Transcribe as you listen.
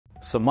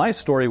So my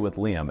story with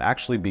Liam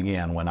actually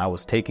began when I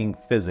was taking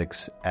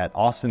physics at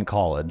Austin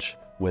College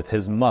with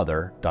his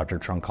mother, Dr.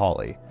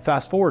 Truncally.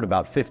 Fast forward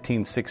about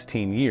 15,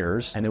 16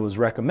 years, and it was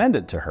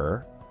recommended to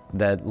her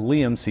that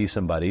Liam see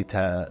somebody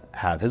to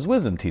have his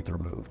wisdom teeth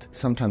removed.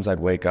 Sometimes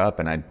I'd wake up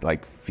and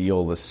I'd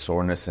feel the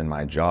soreness in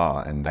my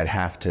jaw, and I'd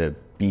have to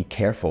be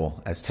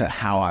careful as to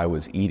how I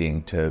was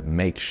eating to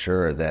make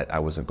sure that I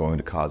wasn't going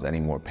to cause any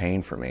more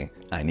pain for me.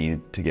 I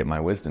needed to get my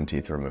wisdom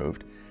teeth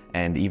removed.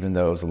 And even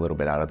though it was a little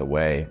bit out of the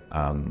way,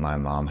 my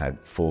mom had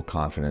full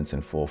confidence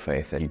and full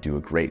faith that he'd do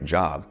a great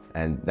job.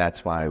 And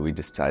that's why we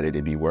decided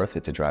it'd be worth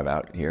it to drive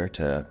out here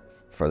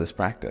for this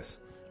practice.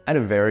 I had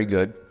a very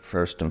good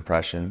first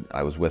impression.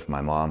 I was with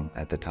my mom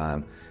at the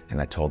time,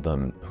 and I told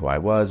them who I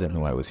was and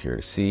who I was here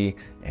to see,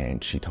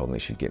 and she told me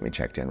she'd get me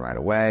checked in right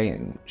away,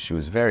 and she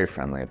was very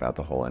friendly about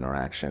the whole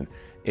interaction.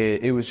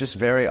 It was just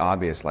very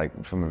obvious,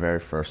 from a very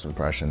first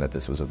impression, that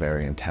this was a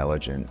very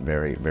intelligent,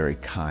 very, very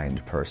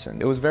kind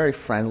person. It was very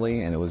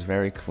friendly, and it was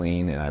very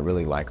clean, and I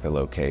really liked the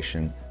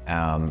location.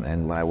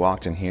 And when I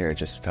walked in here, it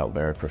just felt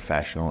very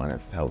professional, and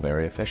it felt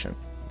very efficient.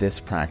 This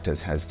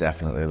practice has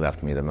definitely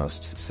left me the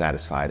most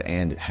satisfied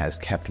and has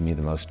kept me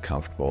the most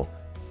comfortable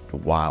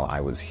while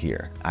I was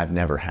here. I've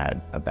never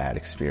had a bad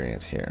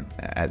experience here.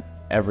 At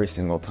every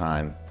single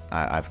time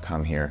I've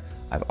come here,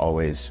 I've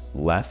always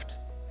left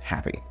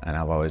happy, and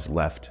I've always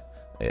left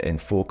in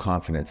full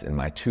confidence in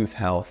my tooth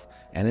health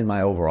and in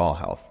my overall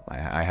health.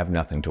 I have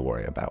nothing to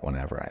worry about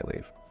whenever I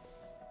leave.